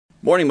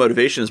Morning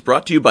Motivation is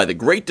brought to you by The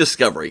Great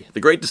Discovery. The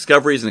Great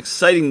Discovery is an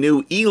exciting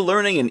new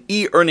e-learning and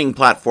e-earning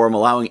platform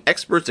allowing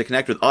experts to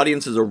connect with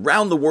audiences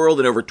around the world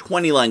in over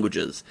 20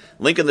 languages.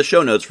 Link in the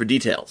show notes for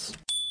details.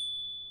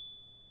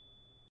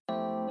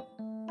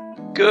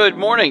 Good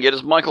morning. It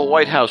is Michael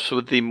Whitehouse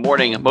with the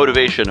Morning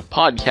Motivation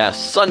Podcast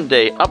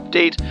Sunday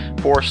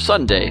update for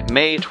Sunday,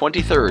 May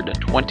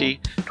 23rd,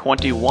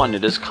 2021.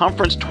 It is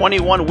Conference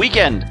 21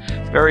 weekend.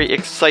 Very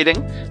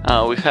exciting.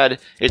 We've had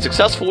a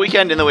successful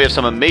weekend in that we have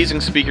some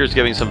amazing speakers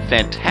giving some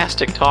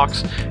fantastic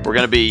talks. We're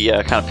going to be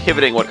kind of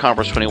pivoting what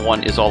Conference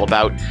 21 is all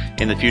about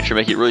in the future,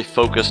 making it really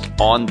focused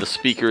on the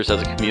speakers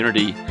as a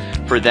community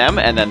for them,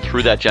 and then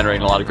through that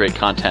generating a lot of great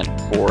content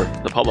for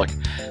the public,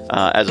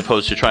 as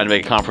opposed to trying to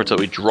make a conference that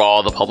we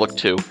draw the public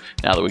to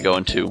now that we go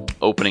into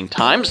opening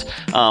times.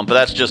 But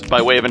that's just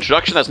by way of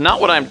introduction. That's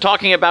not what I'm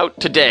talking about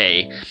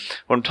today.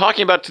 What I'm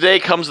talking about today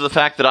comes to the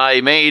fact that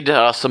I made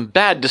some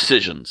bad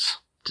decisions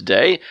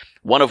today,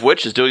 one of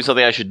which is doing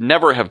something I should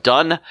never have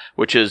done,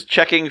 which is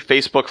checking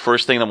Facebook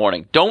first thing in the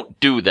morning. Don't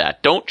do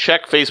that. Don't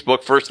check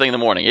Facebook first thing in the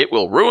morning. It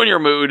will ruin your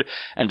mood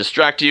and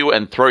distract you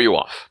and throw you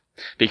off,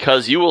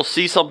 because you will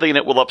see something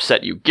that will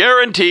upset you.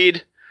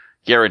 Guaranteed.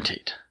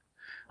 Guaranteed.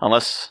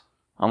 Unless,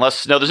 no,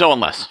 there's no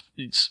unless.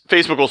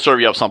 Facebook will serve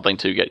you up something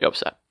to get you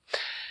upset.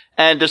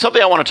 And there's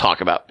something I want to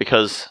talk about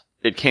because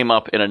it came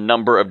up in a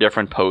number of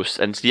different posts,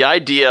 and it's the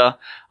idea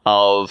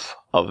of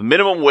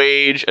minimum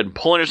wage and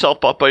pulling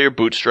yourself up by your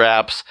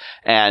bootstraps,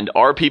 and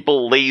are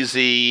people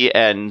lazy,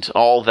 and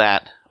all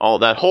that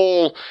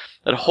whole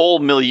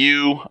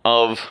milieu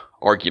of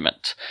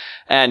argument.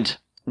 And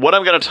what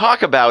I'm going to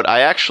talk about, I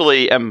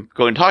actually am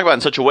going to talk about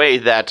in such a way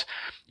that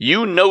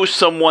you know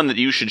someone that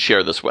you should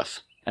share this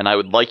with, and I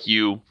would like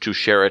you to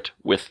share it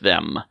with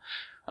them.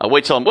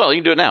 Wait till you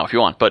can do it now if you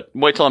want, but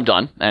wait till I'm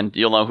done, and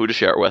you'll know who to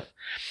share it with.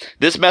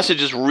 This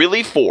message is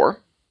really for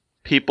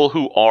people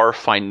who are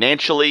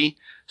financially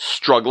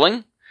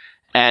struggling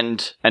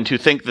and to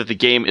think that the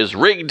game is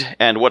rigged,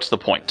 and what's the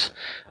point?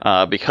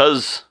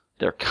 Because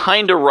they're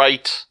kind of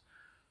right.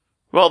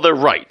 Well, they're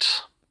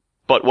right.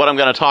 But what I'm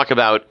going to talk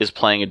about is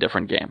playing a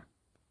different game.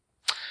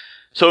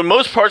 So in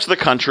most parts of the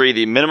country,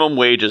 the minimum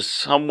wage is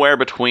somewhere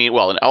between,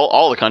 in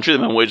all the country, the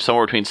minimum wage is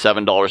somewhere between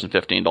 $7 and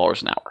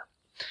 $15 an hour.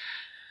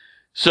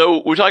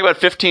 So we're talking about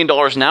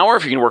 $15 an hour.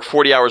 If you can work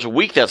 40 hours a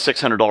week, that's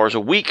 $600 a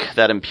week.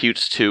 That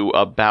imputes to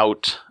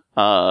about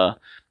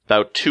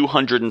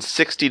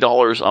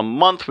 $260 a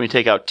month. When you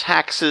take out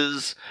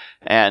taxes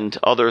and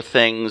other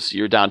things,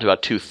 you're down to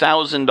about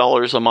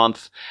 $2,000 a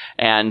month.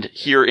 And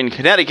here in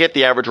Connecticut,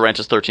 the average rent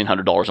is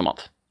 $1,300 a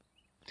month.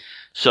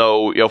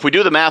 So, if we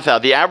do the math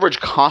out, the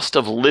average cost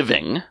of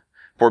living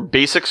for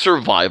basic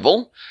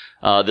survival,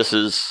 this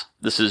is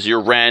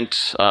your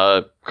rent,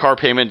 car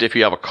payment if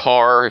you have a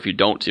car. If you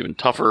don't, it's even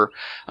tougher.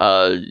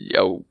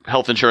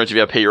 Health insurance if you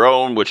have to pay your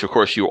own, which of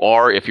course you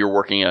are if you're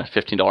working a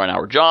 $15 an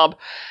hour job,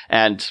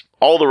 and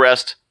all the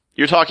rest.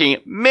 You're talking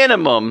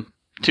minimum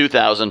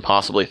 $2,000,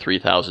 possibly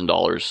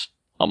 $3,000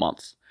 a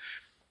month.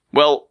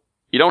 Well,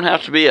 you don't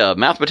have to be a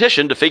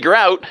mathematician to figure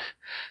out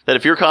that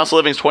if your cost of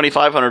living is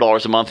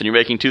 $2,500 a month and you're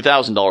making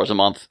 $2,000 a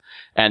month,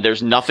 and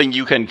there's nothing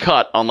you can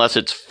cut unless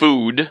it's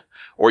food,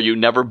 or you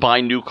never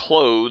buy new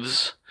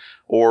clothes,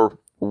 or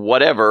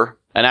whatever,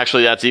 and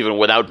actually that's even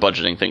without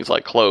budgeting things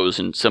like clothes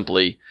and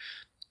simply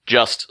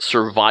just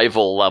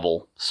survival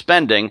level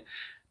spending,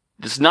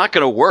 it's not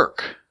going to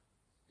work.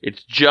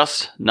 It's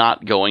just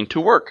not going to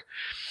work.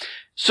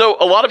 So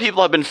a lot of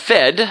people have been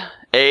fed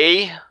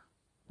a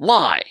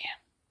lie.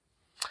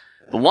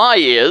 The lie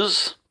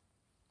is,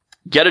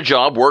 get a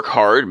job, work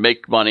hard,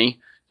 make money,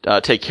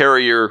 take care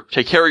of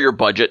your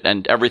budget,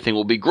 and everything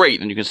will be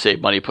great. And you can save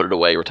money, put it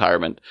away,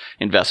 retirement,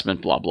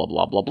 investment, blah, blah,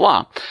 blah, blah,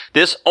 blah.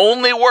 This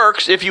only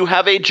works if you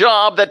have a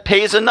job that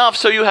pays enough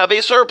so you have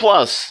a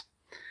surplus.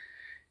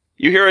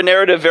 You hear a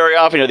narrative very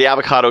often, the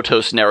avocado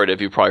toast narrative.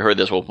 You've probably heard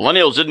this. Well,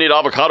 millennials didn't eat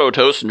avocado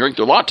toast and drink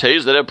their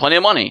lattes. They had plenty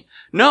of money.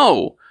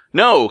 No,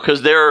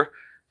 because their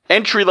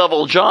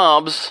entry-level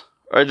jobs,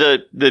 or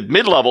the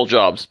mid-level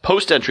jobs,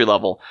 post-entry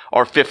level,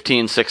 are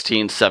 $15,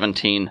 $16,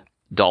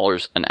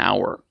 $17 an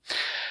hour.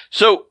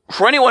 So,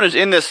 for anyone who's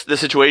in this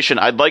situation,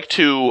 I'd like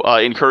to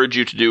encourage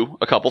you to do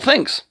a couple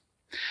things.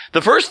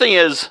 The first thing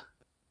is,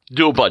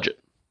 do a budget.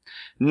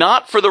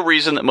 Not for the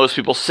reason that most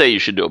people say you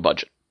should do a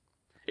budget.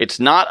 It's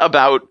not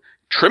about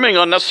trimming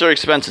unnecessary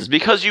expenses,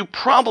 because you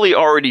probably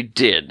already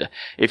did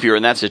if you're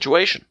in that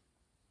situation.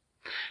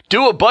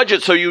 Do a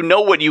budget so you know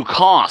what you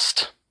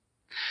cost.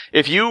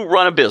 If you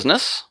run a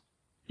business,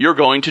 you're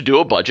going to do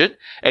a budget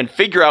and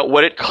figure out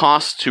what it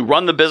costs to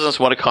run the business,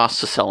 what it costs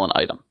to sell an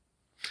item.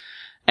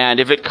 And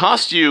if it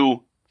costs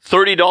you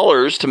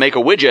 $30 to make a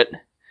widget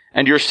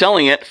and you're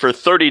selling it for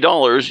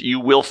 $30, you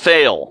will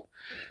fail.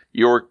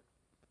 You're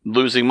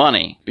losing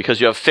money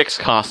because you have fixed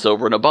costs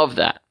over and above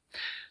that.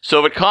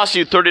 So if it costs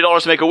you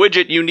 $30 to make a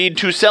widget, you need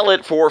to sell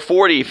it for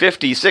 $40,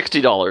 $50,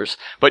 $60.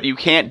 But you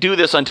can't do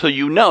this until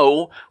you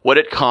know what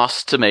it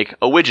costs to make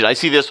a widget. I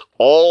see this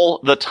all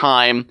the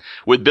time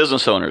with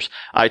business owners.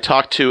 I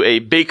talked to a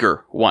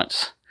baker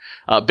once.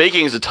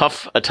 Baking is a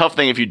tough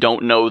thing if you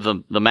don't know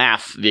the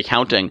math, the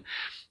accounting,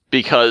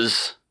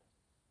 because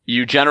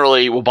you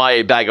generally will buy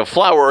a bag of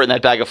flour, and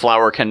that bag of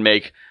flour can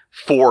make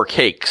 4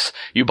 cakes.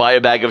 You buy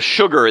a bag of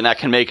sugar, and that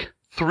can make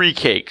 3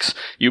 cakes.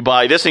 You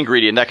buy this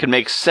ingredient, that can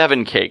make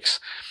 7 cakes.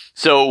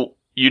 So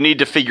you need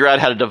to figure out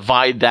how to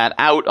divide that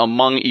out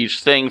among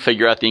each thing,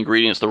 figure out the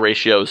ingredients, the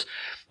ratios,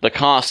 the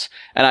costs.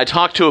 And I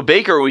talked to a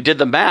baker, we did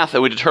the math,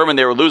 and we determined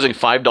they were losing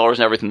 $5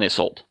 in everything they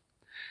sold.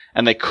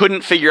 And they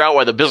couldn't figure out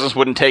why the business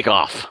wouldn't take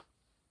off.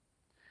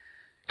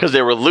 Because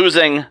they were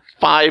losing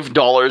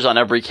 $5 on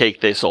every cake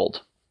they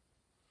sold.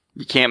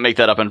 You can't make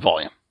that up in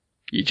volume.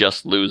 You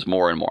just lose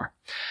more and more.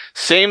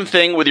 Same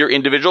thing with your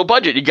individual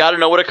budget. You got to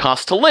know what it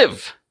costs to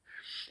live.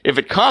 If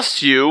it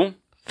costs you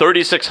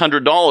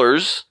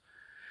 $3,600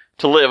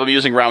 to live, I'm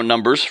using round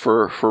numbers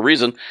for a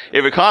reason.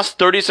 If it costs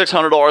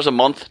 $3,600 a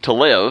month to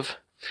live,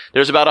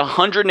 there's about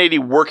 180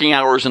 working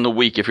hours in the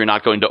week if you're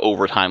not going to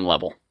overtime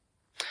level.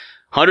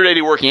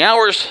 180 working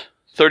hours,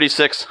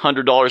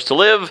 $3,600 to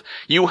live.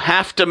 You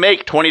have to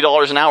make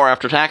 $20 an hour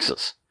after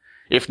taxes.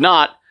 If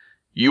not,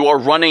 you are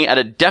running at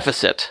a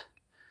deficit,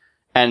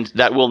 and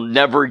that will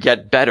never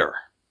get better.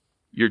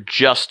 You're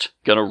just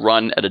going to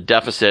run at a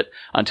deficit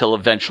until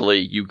eventually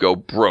you go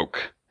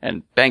broke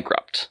and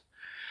bankrupt.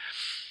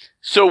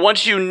 So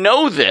once you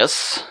know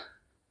this,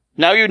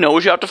 now you know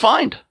what you have to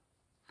find.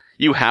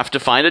 You have to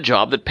find a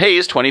job that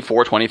pays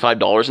 $24,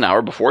 $25 an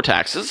hour before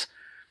taxes,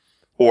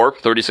 or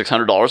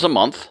 $3,600 a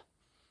month,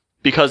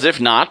 because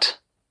if not,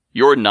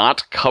 you're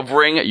not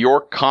covering your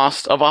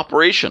cost of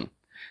operation,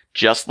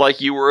 just like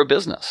you were a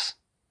business.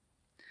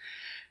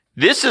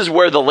 This is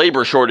where the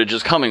labor shortage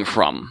is coming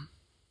from,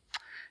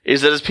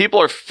 is that as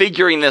people are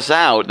figuring this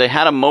out, they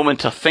had a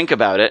moment to think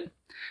about it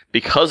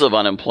because of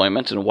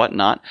unemployment and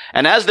whatnot,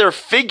 and as they're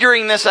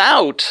figuring this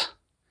out,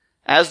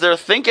 as they're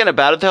thinking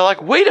about it, they're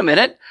like, wait a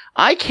minute,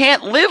 I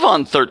can't live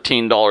on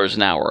 $13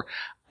 an hour.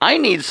 I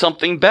need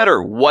something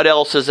better. What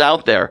else is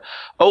out there?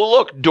 Oh,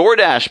 look,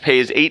 DoorDash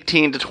pays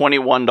 $18 to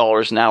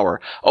 $21 an hour.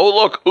 Oh,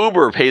 look,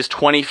 Uber pays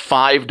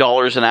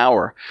 $25 an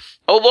hour.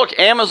 Oh, look,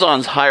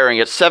 Amazon's hiring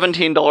at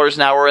 $17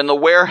 an hour in the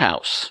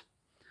warehouse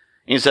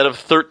instead of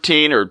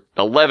 $13 or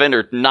 $11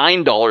 or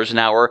 $9 an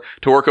hour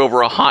to work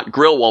over a hot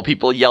grill while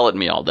people yell at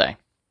me all day.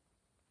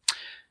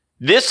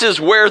 This is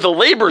where the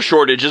labor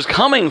shortage is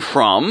coming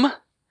from,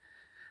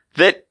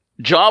 that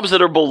jobs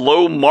that are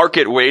below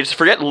market wage,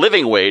 forget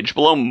living wage,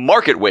 below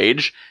market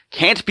wage,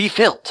 can't be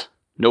filled.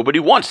 Nobody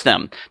wants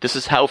them. This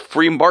is how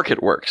free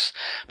market works.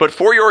 But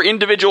for your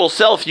individual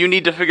self, you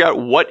need to figure out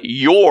what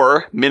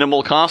your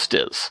minimal cost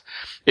is.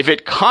 If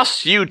it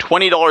costs you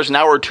 $20 an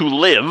hour to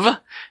live,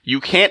 you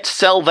can't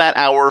sell that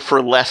hour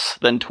for less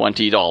than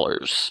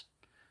 $20.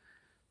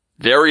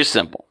 Very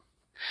simple.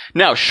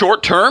 Now,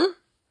 short term,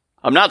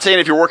 I'm not saying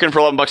if you're working for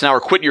 $11 an hour,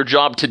 quit your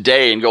job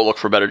today and go look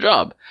for a better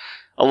job.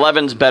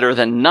 11's better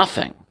than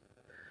nothing.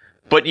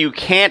 But you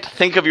can't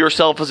think of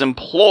yourself as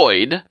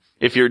employed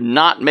if you're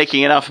not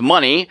making enough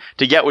money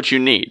to get what you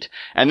need.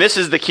 And this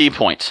is the key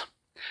point.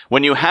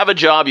 When you have a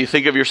job, you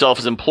think of yourself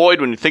as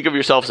employed. When you think of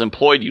yourself as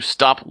employed, you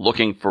stop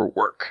looking for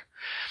work.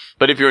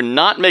 But if you're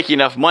not making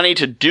enough money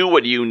to do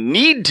what you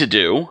need to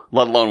do,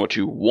 let alone what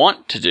you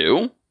want to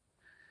do,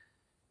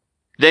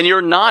 then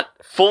you're not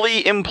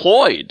fully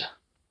employed.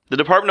 The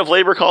Department of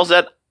Labor calls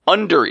that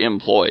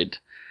underemployed.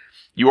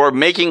 You are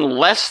making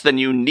less than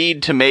you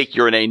need to make.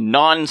 You're in a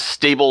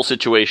non-stable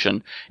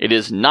situation. It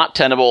is not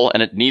tenable,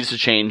 and it needs to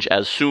change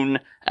as soon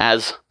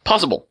as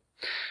possible.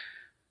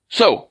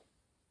 So,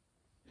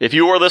 if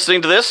you are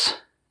listening to this,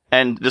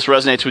 and this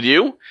resonates with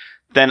you,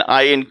 then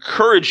I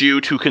encourage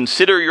you to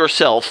consider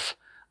yourself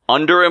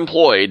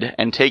underemployed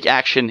and take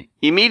action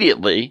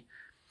immediately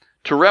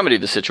to remedy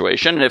the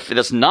situation. And if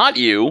that's not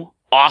you,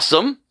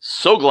 awesome.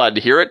 So glad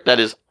to hear it.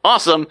 That is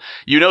awesome.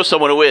 You know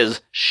someone who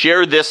is.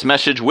 Share this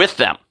message with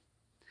them.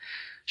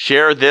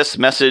 Share this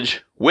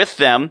message with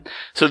them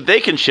so that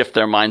they can shift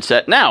their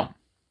mindset. Now,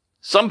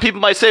 some people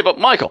might say, but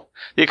Michael,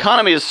 the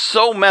economy is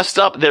so messed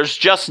up, there's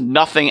just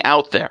nothing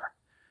out there.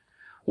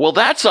 Well,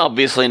 that's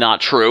obviously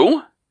not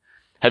true.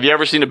 Have you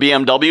ever seen a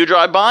BMW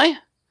drive by?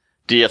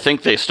 Do you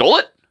think they stole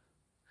it?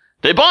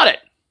 They bought it.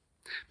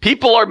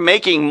 People are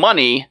making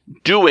money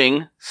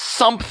doing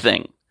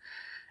something.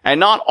 And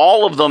not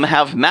all of them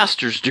have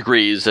master's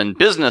degrees and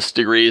business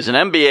degrees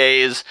and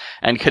MBAs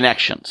and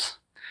connections.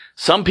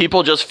 Some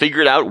people just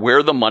figured out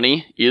where the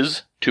money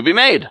is to be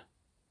made.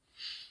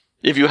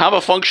 If you have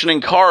a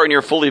functioning car and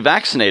you're fully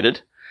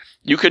vaccinated,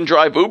 you can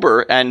drive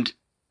Uber, and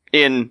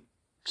in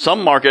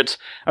some markets,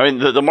 I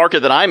mean, the market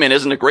that I'm in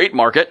isn't a great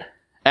market,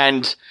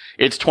 and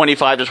it's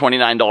 $25 to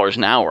 $29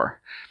 an hour.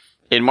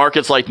 In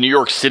markets like New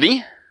York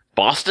City,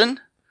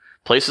 Boston,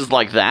 places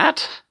like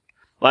that,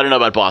 well, I don't know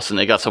about Boston,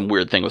 they got some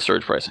weird thing with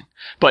surge pricing.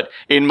 But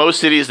in most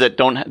cities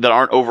that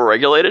aren't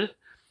overregulated,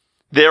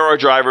 there are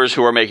drivers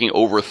who are making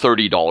over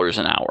 $30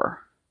 an hour.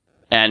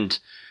 And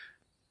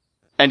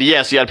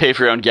yes, you gotta pay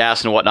for your own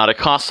gas and whatnot. It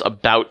costs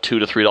about $2 to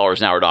 $3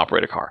 an hour to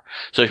operate a car.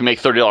 So if you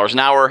make $30 an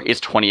hour, it's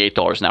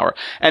 $28 an hour.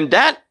 And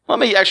that, let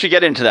me actually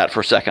get into that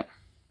for a second.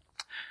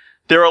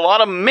 There are a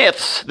lot of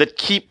myths that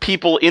keep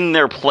people in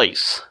their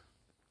place.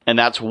 And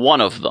that's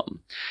one of them.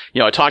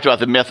 I talked about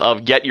the myth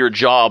of get your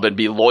job and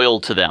be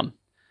loyal to them.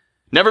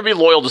 Never be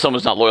loyal to someone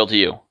who's not loyal to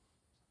you.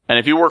 And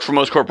if you work for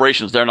most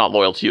corporations, they're not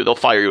loyal to you. They'll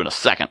fire you in a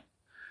second.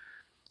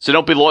 So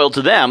don't be loyal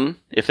to them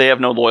if they have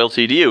no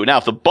loyalty to you. Now,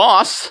 if the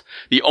boss,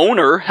 the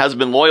owner, has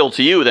been loyal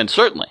to you, then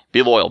certainly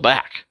be loyal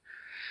back.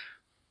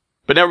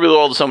 But never be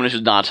loyal to someone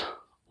who's not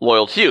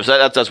loyal to you.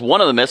 So that's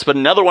one of the myths. But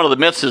another one of the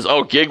myths is,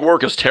 gig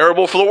work is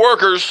terrible for the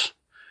workers.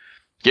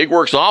 Gig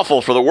work's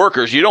awful for the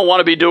workers. You don't want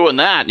to be doing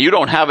that. You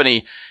don't have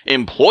any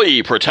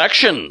employee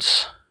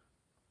protections.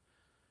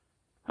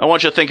 I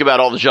want you to think about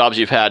all the jobs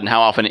you've had and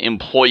how often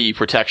employee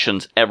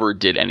protections ever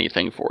did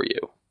anything for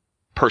you.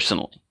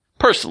 Personally.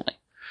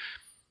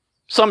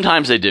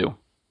 Sometimes they do.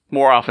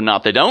 More often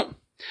not, they don't.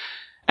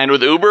 And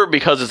with Uber,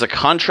 because it's a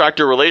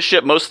contractor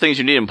relationship, most things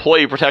you need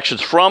employee protections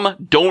from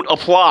don't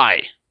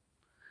apply.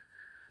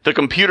 The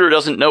computer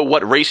doesn't know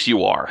what race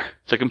you are.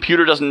 The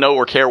computer doesn't know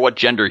or care what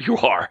gender you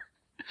are.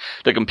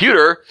 The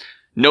computer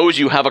knows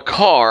you have a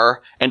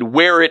car and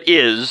where it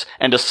is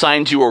and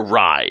assigns you a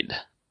ride.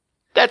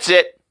 That's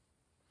it.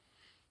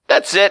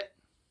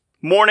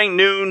 Morning,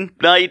 noon,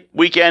 night,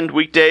 weekend,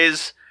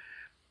 weekdays.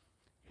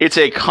 It's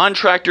a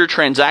contractor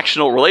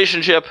transactional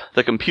relationship.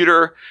 The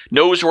computer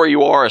knows where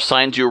you are,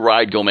 assigns you a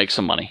ride, go make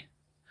some money.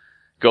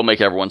 Go make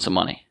everyone some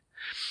money.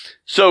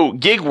 So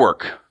gig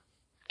work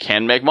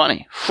can make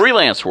money.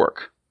 Freelance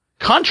work,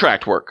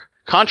 contract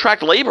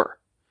labor.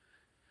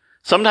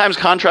 Sometimes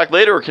contract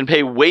labor can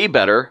pay way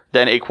better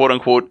than a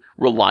quote-unquote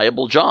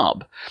reliable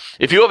job.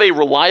 If you have a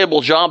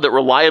reliable job that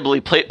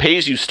reliably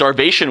pays you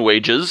starvation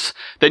wages,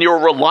 then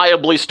you're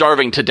reliably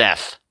starving to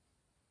death.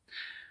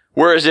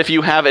 Whereas if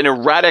you have an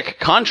erratic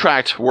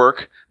contract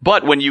work,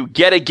 but when you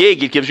get a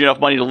gig, it gives you enough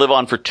money to live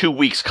on for 2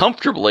 weeks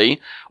comfortably,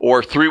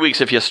 or 3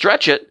 weeks if you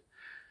stretch it,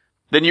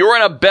 then you're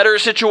in a better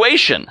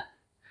situation.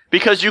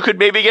 Because you could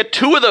maybe get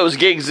 2 of those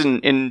gigs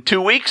in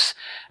 2 weeks,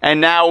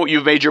 and now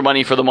you've made your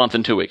money for the month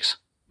in 2 weeks.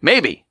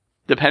 Maybe,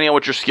 depending on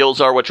what your skills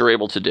are, what you're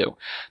able to do.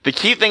 The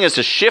key thing is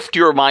to shift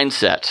your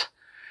mindset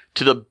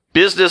to the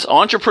business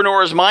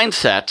entrepreneur's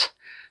mindset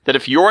that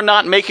if you're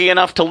not making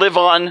enough to live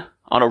on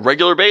a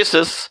regular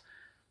basis,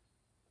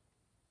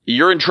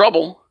 you're in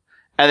trouble,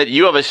 and that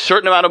you have a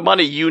certain amount of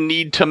money you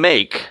need to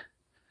make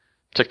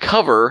to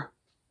cover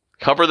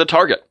the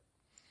target,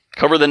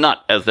 cover the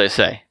nut, as they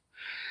say.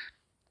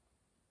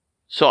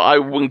 So I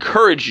would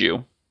encourage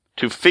you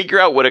to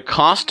figure out what it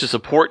costs to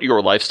support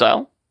your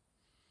lifestyle.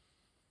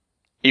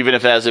 Even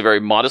if that is a very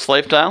modest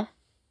lifestyle,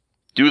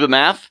 do the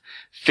math,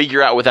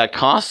 figure out what that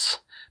costs,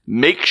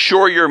 make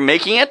sure you're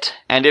making it,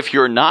 and if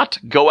you're not,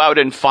 go out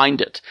and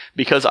find it.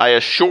 Because I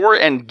assure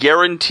and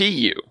guarantee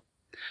you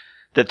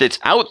that it's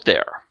out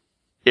there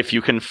if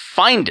you can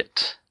find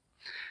it.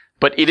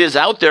 But it is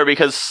out there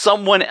because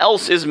someone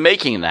else is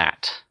making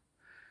that.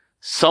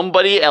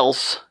 Somebody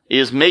else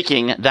is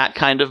making that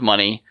kind of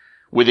money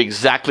with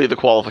exactly the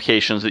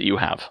qualifications that you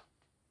have.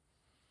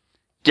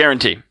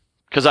 Guarantee.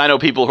 Because I know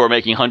people who are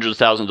making hundreds of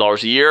thousands of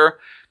dollars a year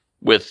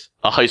with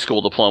a high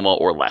school diploma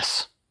or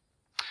less.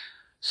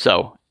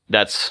 So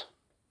but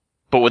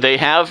what they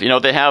have,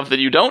 what they have that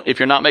you don't, if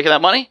you're not making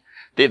that money,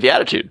 they have the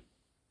attitude.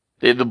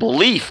 They have the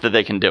belief that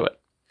they can do it.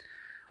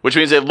 Which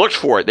means they looked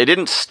for it. They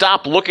didn't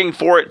stop looking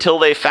for it till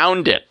they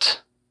found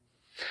it.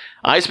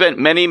 I spent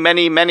many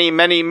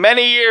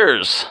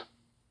years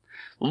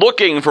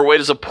looking for a way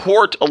to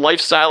support a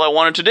lifestyle I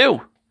wanted to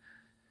do.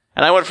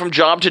 And I went from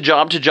job to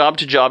job to job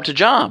to job to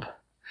job.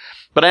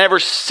 But I never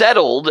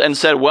settled and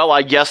said, well,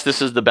 I guess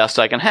this is the best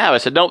I can have. I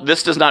said, no,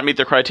 this does not meet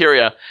the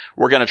criteria.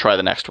 We're going to try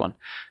the next one.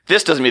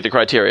 This doesn't meet the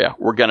criteria.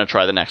 We're going to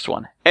try the next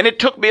one. And it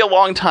took me a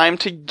long time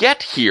to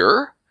get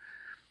here.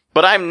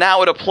 But I'm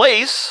now at a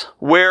place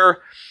where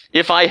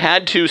if I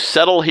had to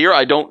settle here,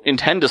 I don't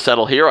intend to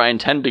settle here. I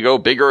intend to go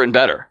bigger and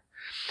better.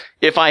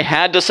 If I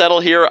had to settle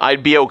here,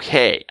 I'd be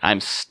okay. I'm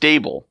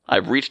stable.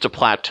 I've reached a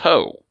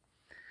plateau.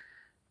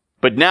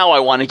 But now I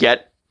want to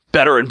get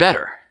better and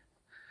better.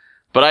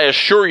 But I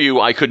assure you,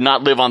 I could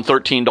not live on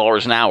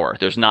 $13 an hour.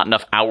 There's not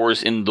enough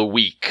hours in the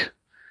week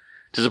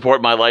to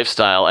support my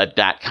lifestyle at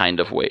that kind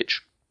of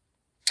wage.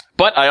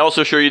 But I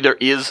also assure you there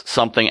is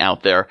something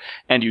out there,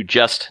 and you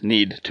just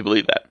need to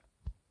believe that.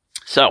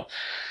 So,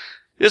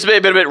 this may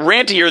have been a bit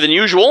rantier than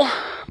usual,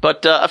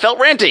 but I felt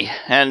ranty,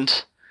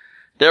 and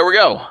there we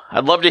go.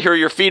 I'd love to hear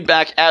your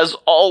feedback. As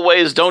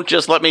always, don't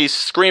just let me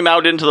scream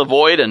out into the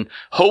void and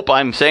hope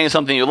I'm saying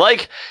something you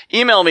like.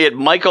 Email me at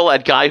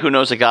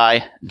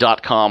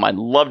michael@guywhoknowsaguy.com. I'd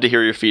love to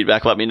hear your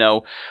feedback. Let me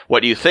know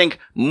what you think.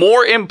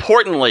 More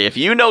importantly, if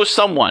you know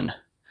someone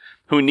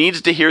who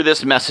needs to hear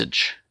this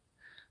message,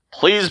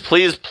 please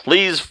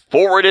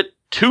forward it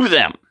to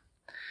them.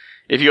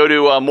 If you go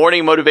to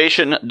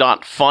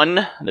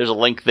morningmotivation.fun, there's a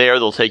link there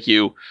that'll take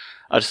you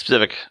a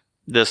specific,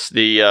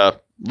 the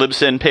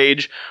Libsyn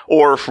page,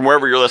 or from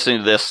wherever you're listening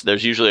to this,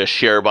 there's usually a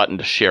share button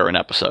to share an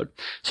episode.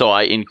 So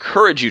I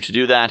encourage you to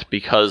do that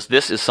because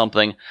this is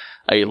something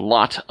a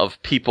lot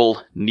of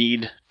people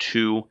need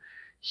to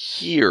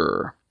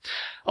hear.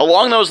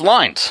 Along those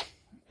lines,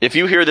 if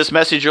you hear this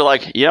message, you're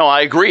like,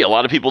 I agree. A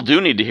lot of people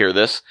do need to hear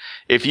this.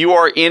 If you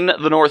are in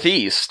the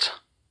Northeast,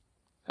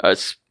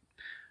 it's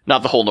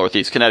not the whole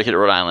Northeast, Connecticut,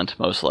 Rhode Island,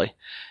 mostly,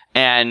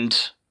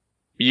 and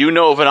you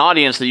know of an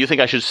audience that you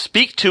think I should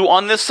speak to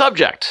on this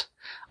subject,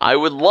 I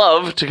would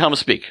love to come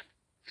speak.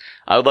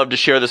 I would love to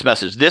share this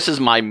message. This is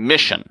my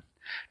mission,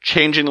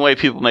 changing the way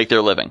people make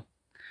their living.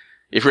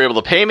 If you're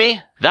able to pay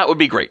me, that would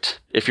be great.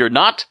 If you're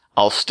not,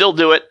 I'll still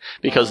do it,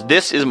 because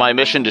this is my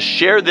mission, to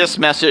share this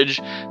message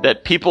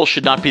that people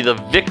should not be the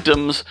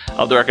victims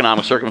of their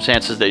economic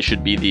circumstances. They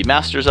should be the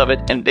masters of it,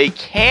 and they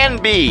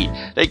can be.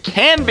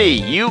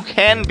 You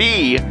can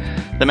be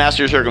the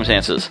master of your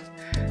circumstances.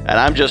 And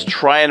I'm just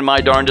trying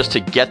my darndest to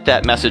get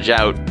that message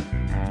out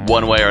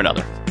one way or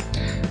another.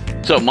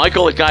 So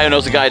Michael at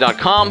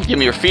guywhoknowsaguy.com. Give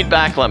me your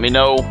feedback. Let me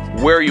know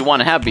where you want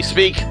to have me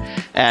speak.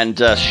 And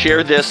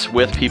share this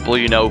with people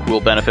you know who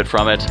will benefit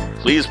from it.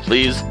 Please,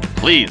 please,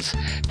 please.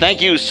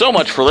 Thank you so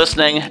much for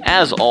listening,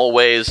 as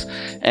always.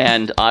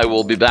 And I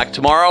will be back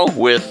tomorrow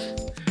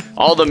with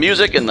all the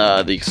music and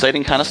the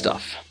exciting kind of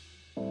stuff.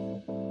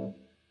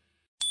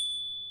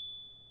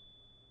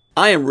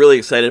 I am really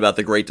excited about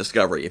The Great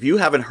Discovery. If you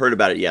haven't heard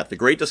about it yet, The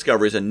Great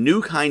Discovery is a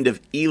new kind of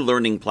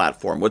e-learning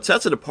platform. What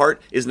sets it apart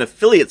is an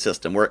affiliate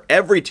system where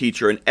every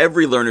teacher and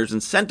every learner is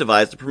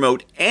incentivized to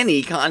promote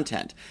any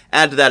content.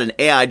 Add to that an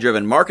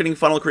AI-driven marketing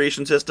funnel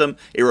creation system,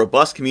 a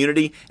robust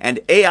community, and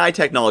AI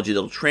technology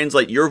that will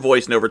translate your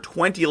voice in over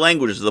 20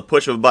 languages with the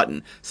push of a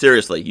button.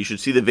 Seriously, you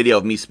should see the video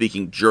of me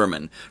speaking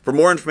German. For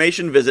more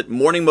information, visit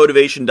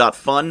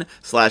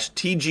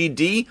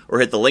morningmotivation.fun/TGD or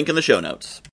hit the link in the show notes.